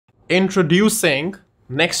Introducing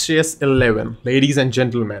Next.js 11, ladies and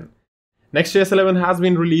gentlemen. Next.js 11 has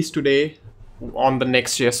been released today on the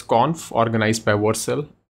Next.js Conf organized by Vercel,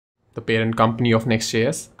 the parent company of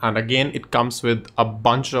Next.js. And again, it comes with a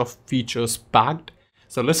bunch of features packed.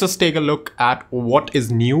 So let's just take a look at what is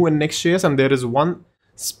new in Next.js. And there is one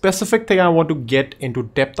specific thing I want to get into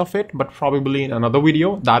depth of it, but probably in another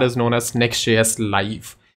video, that is known as Next.js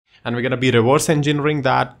Live. And we're going to be reverse engineering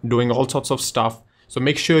that, doing all sorts of stuff. So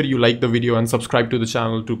make sure you like the video and subscribe to the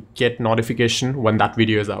channel to get notification when that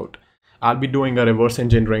video is out. I'll be doing a reverse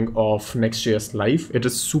engineering of Next.js Live. It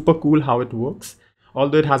is super cool how it works,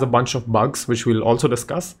 although it has a bunch of bugs, which we'll also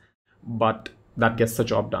discuss, but that gets the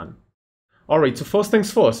job done. All right, so first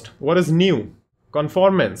things first, what is new?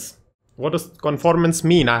 Conformance. What does conformance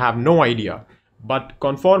mean? I have no idea, but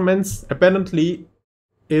conformance apparently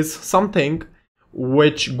is something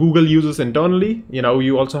which Google uses internally.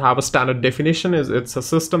 You also have a standard definition. It's a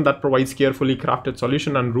system that provides carefully crafted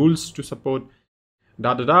solution and rules to support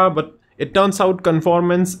but it turns out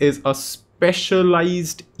conformance is a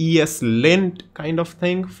specialized ESLint kind of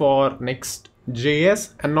thing for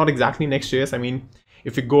Next.js, and not exactly Next.js. I mean,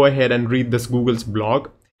 if you go ahead and read this Google's blog,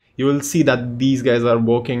 you will see that these guys are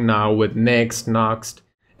working now with Next,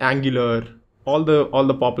 Angular, all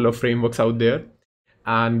the popular frameworks out there,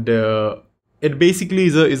 and it basically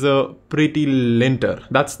is a pretty linter.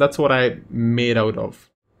 That's what I made out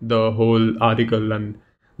of the whole article and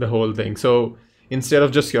the whole thing. So instead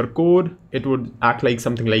of just your code, it would act like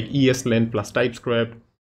something like ESLint plus TypeScript,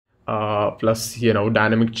 plus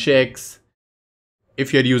dynamic checks.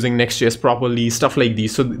 If you're using Next.js properly, stuff like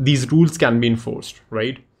these. So these rules can be enforced,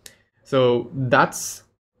 right? So that's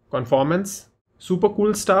conformance. Super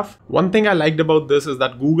cool stuff. One thing I liked about this is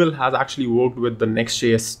that Google has actually worked with the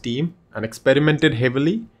Next.js team and experimented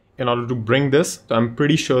heavily in order to bring this. So I'm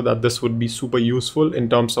pretty sure that this would be super useful in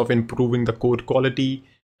terms of improving the code quality,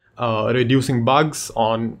 reducing bugs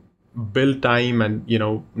on build time, and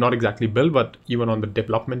not exactly build, but even on the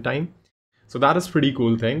development time. So that is pretty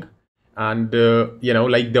cool thing. And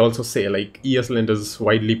like they also say, like ESLint is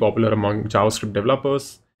widely popular among JavaScript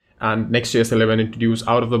developers, and Next.js 11 introduced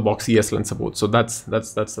out-of-the-box ESLint support. So that's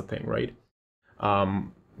the thing, right?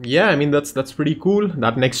 Yeah, I mean, that's pretty cool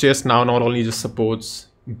that Next.js now not only just supports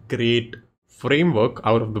great framework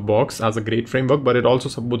out of the box as a great framework, but it also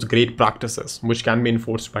supports great practices, which can be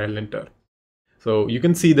enforced by a linter. So you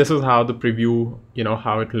can see this is how the preview,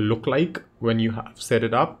 how it will look like when you have set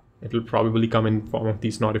it up. It will probably come in form of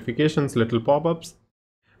these notifications, little pop-ups.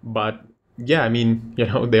 But yeah, I mean,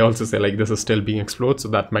 they also say like this is still being explored, so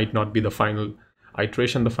that might not be the final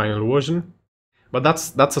iteration, the final version. But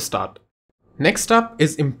that's a start. Next up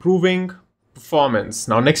is improving performance.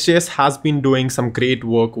 Now, Next.js has been doing some great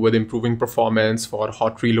work with improving performance for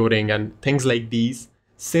hot reloading and things like these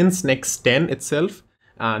since Next 10 itself.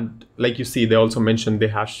 And like you see, they also mentioned they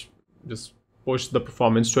have just pushed the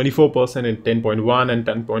performance 24% in 10.1, and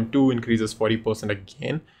 10.2 increases 40%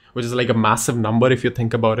 again, which is like a massive number if you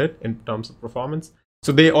think about it in terms of performance.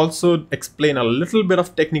 So they also explain a little bit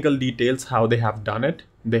of technical details how they have done it.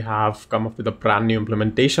 They have come up with a brand new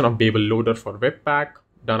implementation of Babel Loader for Webpack,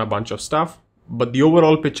 done a bunch of stuff, but the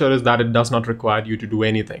overall picture is that it does not require you to do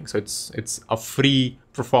anything. So it's a free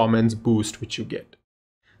performance boost which you get.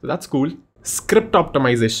 So that's cool. Script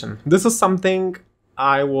optimization. This is something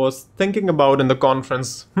I was thinking about in the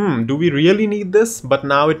conference. Do we really need this? But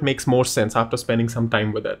now it makes more sense after spending some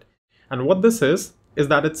time with it. And what this is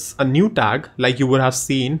that it's a new tag, like you would have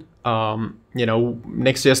seen,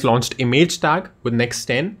 Next.js launched image tag with Next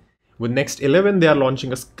 10. With Next 11, they are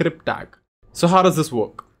launching a script tag. So how does this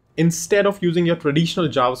work? Instead of using your traditional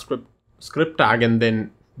JavaScript script tag and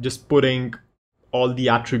then just putting all the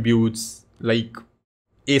attributes like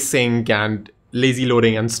async and lazy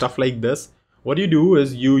loading and stuff like this, what you do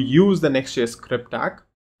is you use the Next.js script tag,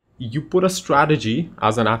 you put a strategy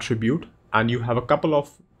as an attribute, and you have a couple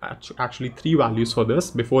of, actually 3 values for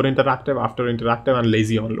this: before interactive, after interactive, and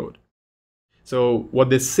lazy onload. So what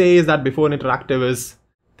they say is that before interactive is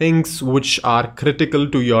things which are critical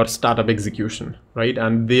to your startup execution, right?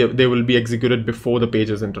 And they will be executed before the page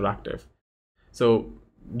is interactive. So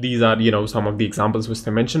these are, some of the examples which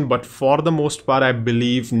they mentioned, but for the most part, I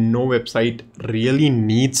believe no website really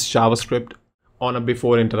needs JavaScript on a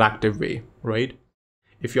before interactive way, right?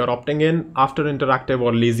 If you're opting in, after interactive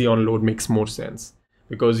or lazy onload makes more sense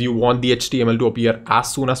because you want the HTML to appear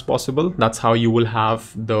as soon as possible. That's how you will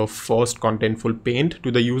have the first contentful paint to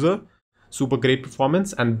the user. Super great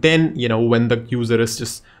performance. And then, when the user is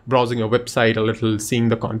just browsing your website a little, seeing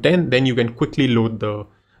the content, then you can quickly load the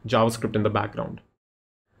JavaScript in the background.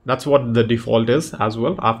 That's what the default is as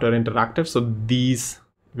well after interactive. So these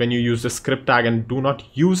when you use the script tag and do not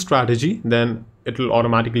use strategy, then it will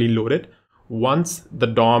automatically load it once the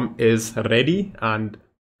DOM is ready. And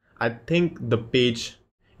I think the page,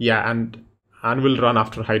 yeah, and will run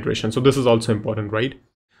after hydration. So this is also important, right?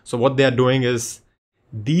 So what they are doing is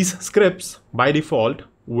these scripts by default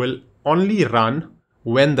will only run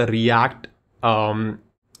when the React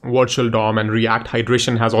virtual DOM and React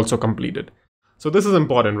hydration has also completed. So this is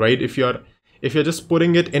important, right? If you're just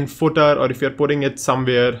putting it in footer, or if you're putting it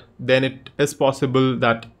somewhere, then it is possible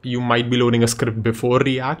that you might be loading a script before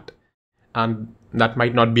React, and that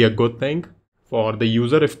might not be a good thing for the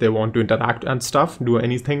user if they want to interact and stuff, do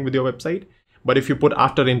anything with your website. But if you put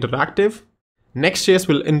after interactive, Next.js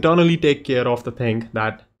will internally take care of the thing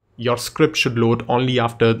that your script should load only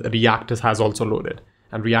after React has also loaded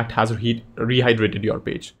and React has rehydrated your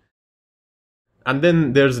page. And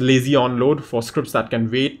then there's lazy onload for scripts that can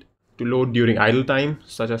wait to load during idle time,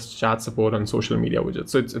 such as chat support and social media widgets.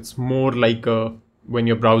 So it's more like when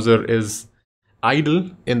your browser is idle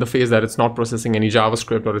in the phase that it's not processing any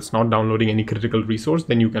JavaScript or it's not downloading any critical resource,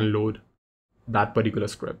 then you can load that particular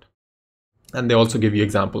script. And they also give you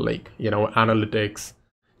example like, analytics,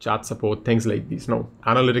 chat support, things like these. No,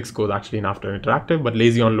 analytics goes actually in after interactive, but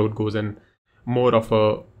lazy onload goes in more of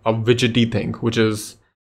a widgety thing, which is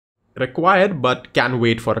required but can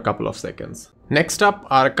wait for a couple of seconds. Next up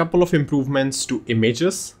are a couple of improvements to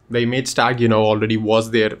images. The image tag, already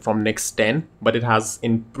was there from Next 10, but it has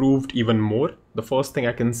improved even more. The first thing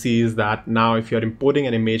I can see is that now if you're importing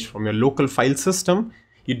an image from your local file system,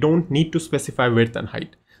 you don't need to specify width and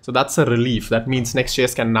height. So that's a relief. That means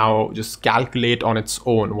Next.js can now just calculate on its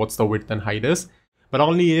own what's the width and height is, but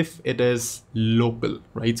only if it is local,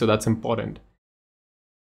 right? So that's important.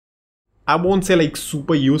 I won't say like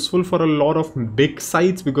super useful for a lot of big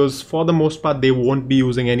sites, because for the most part, they won't be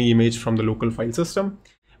using any image from the local file system,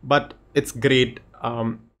 but it's great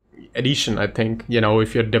addition, I think.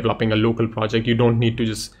 If you're developing a local project, you don't need to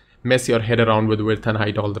just mess your head around with width and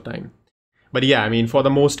height all the time. But yeah, for the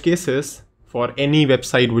most cases, for any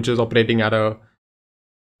website which is operating at a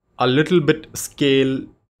little bit scale,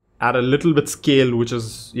 which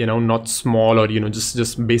is, not small or,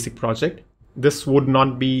 just basic project, this would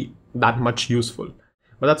not be that much useful,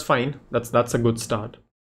 but that's fine. That's a good start.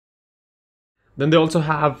 Then they also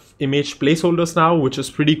have image placeholders now, which is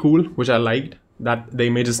pretty cool, which I liked, that the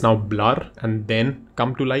images now blur and then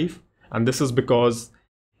come to life. And this is because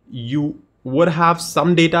you would have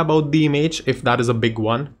some data about the image if that is a big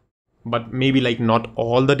one, but maybe like not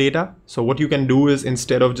all the data. So what you can do is,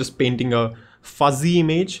 instead of just painting a fuzzy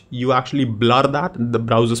image, you actually blur that. The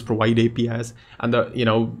browsers provide APIs, and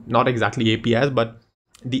not exactly APIs, but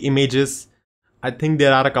the images, I think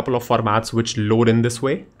there are a couple of formats which load in this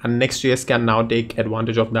way, and Next.js can now take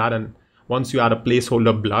advantage of that. And once you add a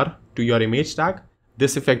placeholder blur to your image tag,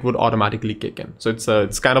 this effect would automatically kick in. So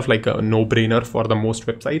it's kind of like a no-brainer for the most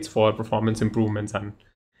websites for performance improvements and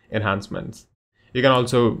enhancements. You can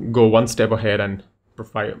also go one step ahead and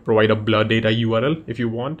provide a blur data URL if you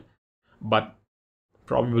want, but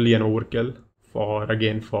probably an overkill for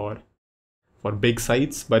big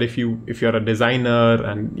sites. But if you're a designer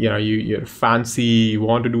and you're fancy, you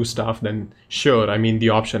want to do stuff, then sure, the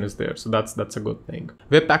option is there. So that's a good thing.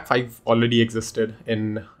 Webpack 5 already existed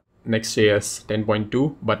in Next.js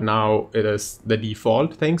 10.2, but now it is the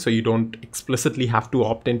default thing. So you don't explicitly have to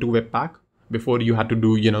opt into Webpack. Before you had to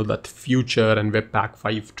do, that future and Webpack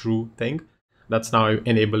 5 true thing. That's now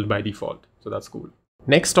enabled by default. So that's cool.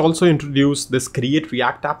 Next also introduced this create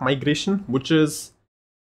React app migration, which is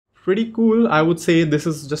pretty cool. I would say this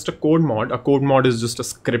is just a code mod. A code mod is just a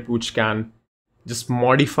script which can just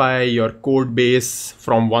modify your code base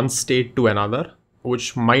from one state to another,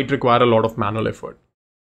 which might require a lot of manual effort.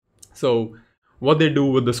 So what they do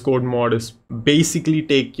with this code mod is basically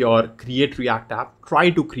take your create React app, try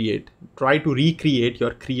to recreate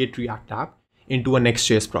your create React app into a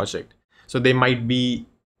Next.js project. So they might be,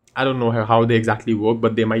 I don't know how they exactly work,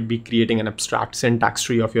 but they might be creating an abstract syntax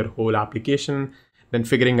tree of your whole application, then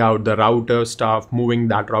figuring out the router stuff, moving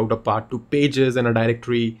that router part to pages in a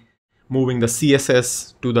directory, moving the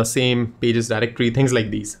CSS to the same pages directory, things like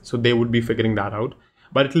these. So they would be figuring that out,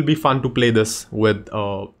 but it will be fun to play this with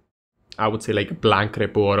I would say like a blank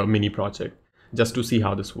repo or a mini project, just to see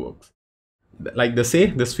how this works. Like they say,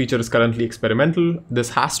 this feature is currently experimental. This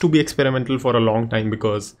has to be experimental for a long time,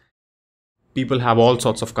 because people have all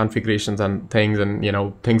sorts of configurations and things, and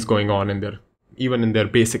things going on even in their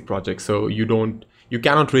basic projects. So you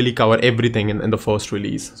cannot really cover everything in the first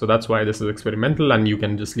release. So that's why this is experimental, and you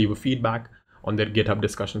can just leave a feedback on their GitHub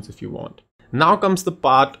discussions if you want. Now comes the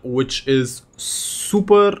part which is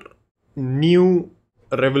super new,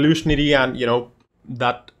 revolutionary, and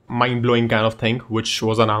that mind-blowing kind of thing which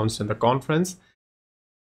was announced in the conference,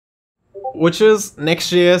 which is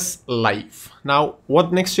Next.js Live. Now,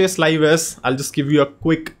 what Next.js Live is, I'll just give you a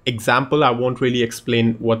quick example. I won't really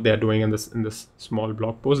explain what they're doing in this small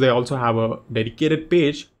blog post. They also have a dedicated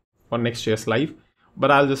page for Next.js Live,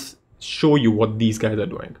 but I'll just show you what these guys are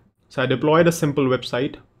doing. So I deployed a simple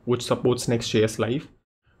website which supports Next.js Live,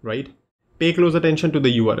 right? Pay close attention to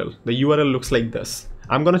the URL. The URL looks like this.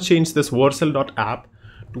 I'm going to change this Vercel.app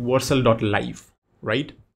to Vercel.live,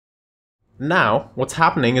 right? Now, what's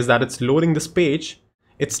happening is that it's loading this page.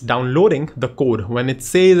 It's downloading the code. When it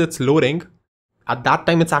says it's loading, at that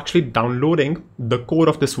time, it's actually downloading the code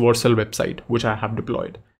of this Vercel website, which I have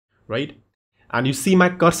deployed, right? And you see my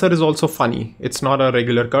cursor is also funny. It's not a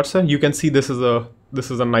regular cursor. You can see this is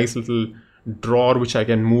a nice little drawer which I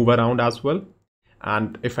can move around as well.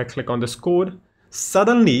 And if I click on this code,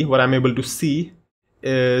 suddenly what I'm able to see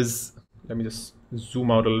is, let me just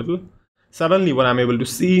zoom out a little. Suddenly what I'm able to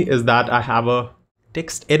see is that I have a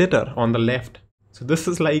text editor on the left. So this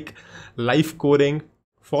is like live coding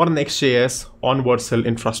for Next.js on Vercel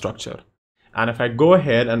infrastructure. And if I go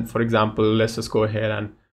ahead and, for example, let's just go ahead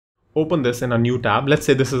and open this in a new tab. Let's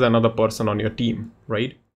say this is another person on your team,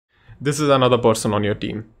 right? This is another person on your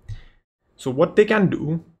team. So what they can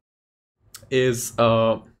do is,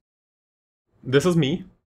 this is me,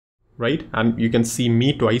 right? And you can see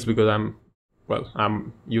me twice because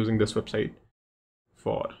I'm using this website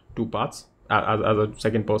for two parts as a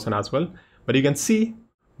second person as well. But you can see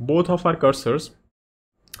both of our cursors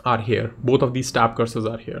are here. Both of these tab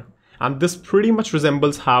cursors are here. And this pretty much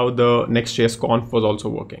resembles how the Next.js conf was also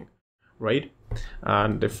working, right?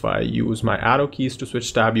 And if I use my arrow keys to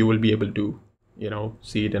switch tab, you will be able to,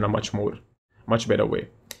 see it in a much better way.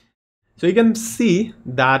 So you can see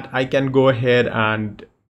that I can go ahead and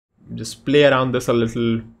just play around this a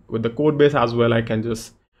little with the code base as well. I can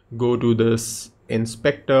just go to this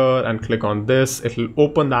inspector and click on this. It'll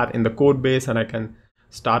open that in the code base and I can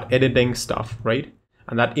start editing stuff, right?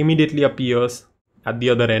 And that immediately appears at the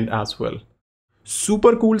other end as well.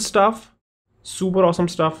 Super cool stuff, super awesome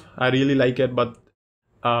stuff. I really like it, but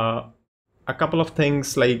a couple of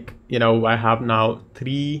things like, I have now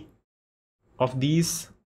 3 of these,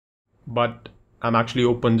 but I'm actually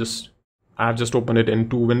I've just opened it in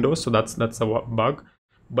 2 windows. So that's a bug.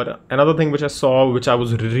 But another thing which I saw, which I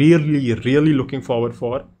was really looking forward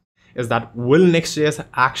for, is that will Next.js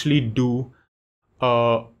actually do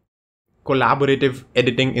collaborative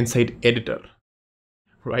editing inside editor,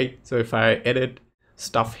 right? So if I edit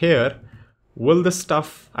stuff here, will this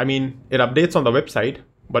stuff, it updates on the website,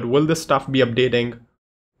 but will this stuff be updating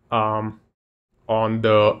on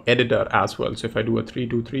the editor as well? So if I do a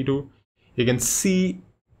 3232, you can see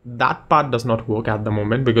that part does not work at the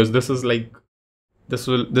moment because this is like,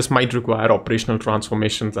 this might require operational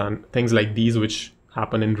transformations and things like these, which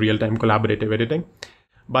happen in real-time collaborative editing.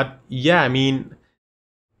 But yeah,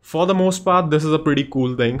 for the most part, this is a pretty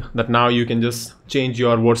cool thing that now you can just change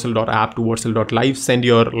your Vercel.app to Vercel.live, send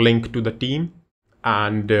your link to the team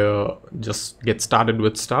and just get started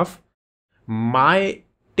with stuff. My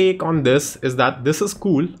take on this is that this is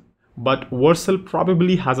cool, but Vercel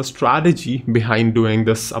probably has a strategy behind doing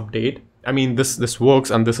this update. This works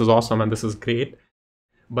and this is awesome and this is great.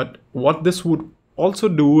 But what this would also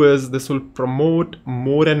do is this will promote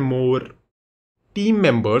more and more team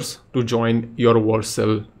members to join your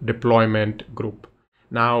Vercel deployment group.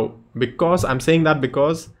 Now, because I'm saying that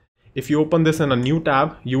because if you open this in a new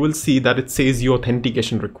tab, you will see that it says your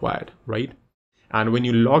authentication required, right? And when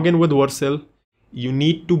you log in with Vercel, you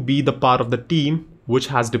need to be the part of the team which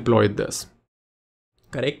has deployed this,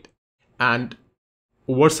 correct? And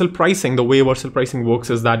Vercel pricing, the way Vercel pricing works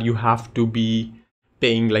is that you have to be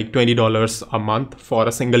paying like $20 a month for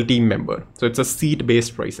a single team member. So it's a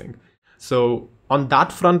seat-based pricing. So on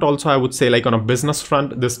that front also, I would say like on a business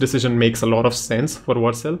front, this decision makes a lot of sense for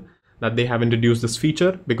Vercel that they have introduced this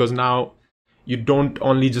feature, because now you don't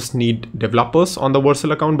only just need developers on the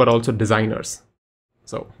Vercel account, but also designers.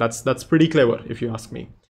 So that's pretty clever if you ask me.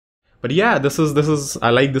 But yeah, this is I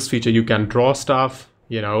like this feature. You can draw stuff,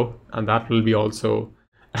 and that will be also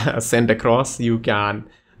sent across. You can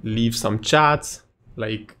leave some chats.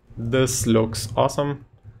 Like this looks awesome,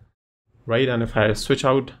 right? And if I switch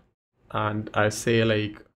out and I say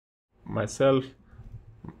like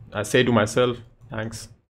I say to myself, thanks.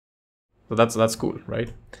 So that's cool,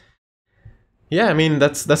 right? Yeah,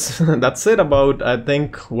 that's that's it about, I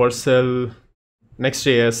think, Vercel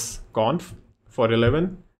Next.js conf for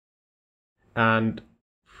 11. And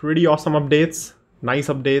pretty awesome updates, nice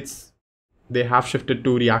updates. They have shifted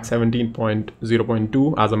to React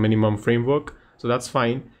 17.0.2 as a minimum framework, so that's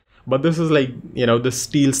fine. But this is like, you know, this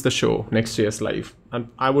steals the show, Next.js Live. And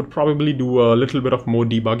I would probably do a little bit of more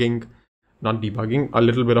debugging, not debugging, a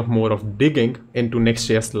little bit of more of digging into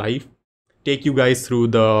Next.js Live, take you guys through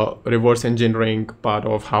the reverse engineering part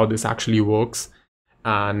of how this actually works.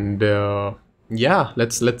 And yeah,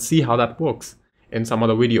 let's see how that works in some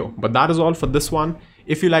other video. But that is all for this one.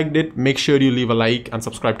 If you liked it, make sure you leave a like and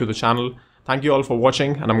subscribe to the channel. Thank you all for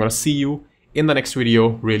watching, and I'm going to see you in the next video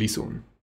really soon.